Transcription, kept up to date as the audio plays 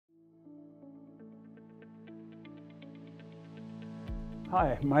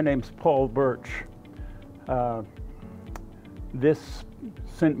Hi, my name's Paul Birch. This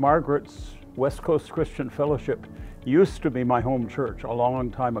St. Margaret's West Coast Christian Fellowship used to be my home church a long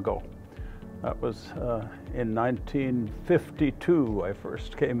time ago. That was in 1952 I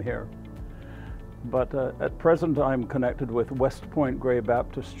first came here. But at present I'm connected with West Point Grey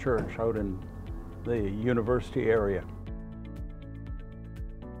Baptist Church out in the university area.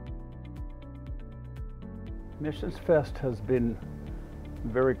 Missions Fest has been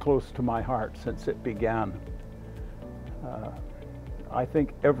very close to my heart since it began. I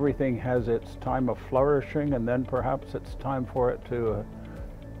think everything has its time of flourishing, and then perhaps it's time for it to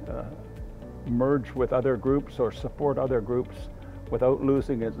merge with other groups or support other groups without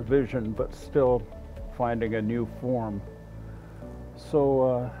losing its vision, but still finding a new form.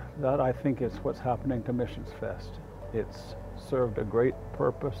 So that, I think, is what's happening to Missions Fest. It's served a great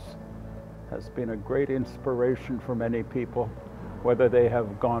purpose, has been a great inspiration for many people, whether they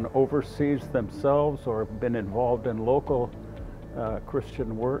have gone overseas themselves or been involved in local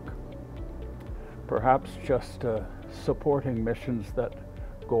Christian work, perhaps just supporting missions that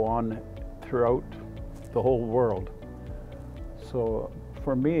go on throughout the whole world. So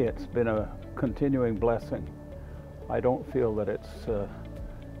for me, it's been a continuing blessing. I don't feel that it's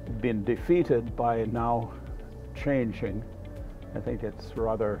been defeated by now changing. I think it's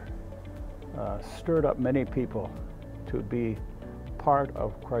rather stirred up many people to be part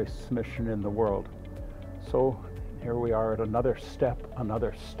of Christ's mission in the world. So here we are at another step,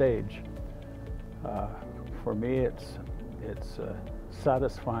 another stage. For me, it's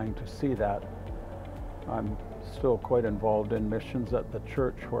satisfying to see that. I'm still quite involved in missions at the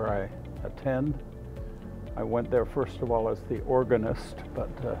church where I attend. I went there first of all as the organist, but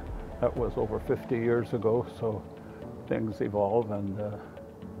that was over 50 years ago, so things evolve, and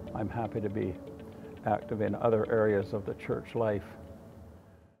I'm happy to be active in other areas of the church life.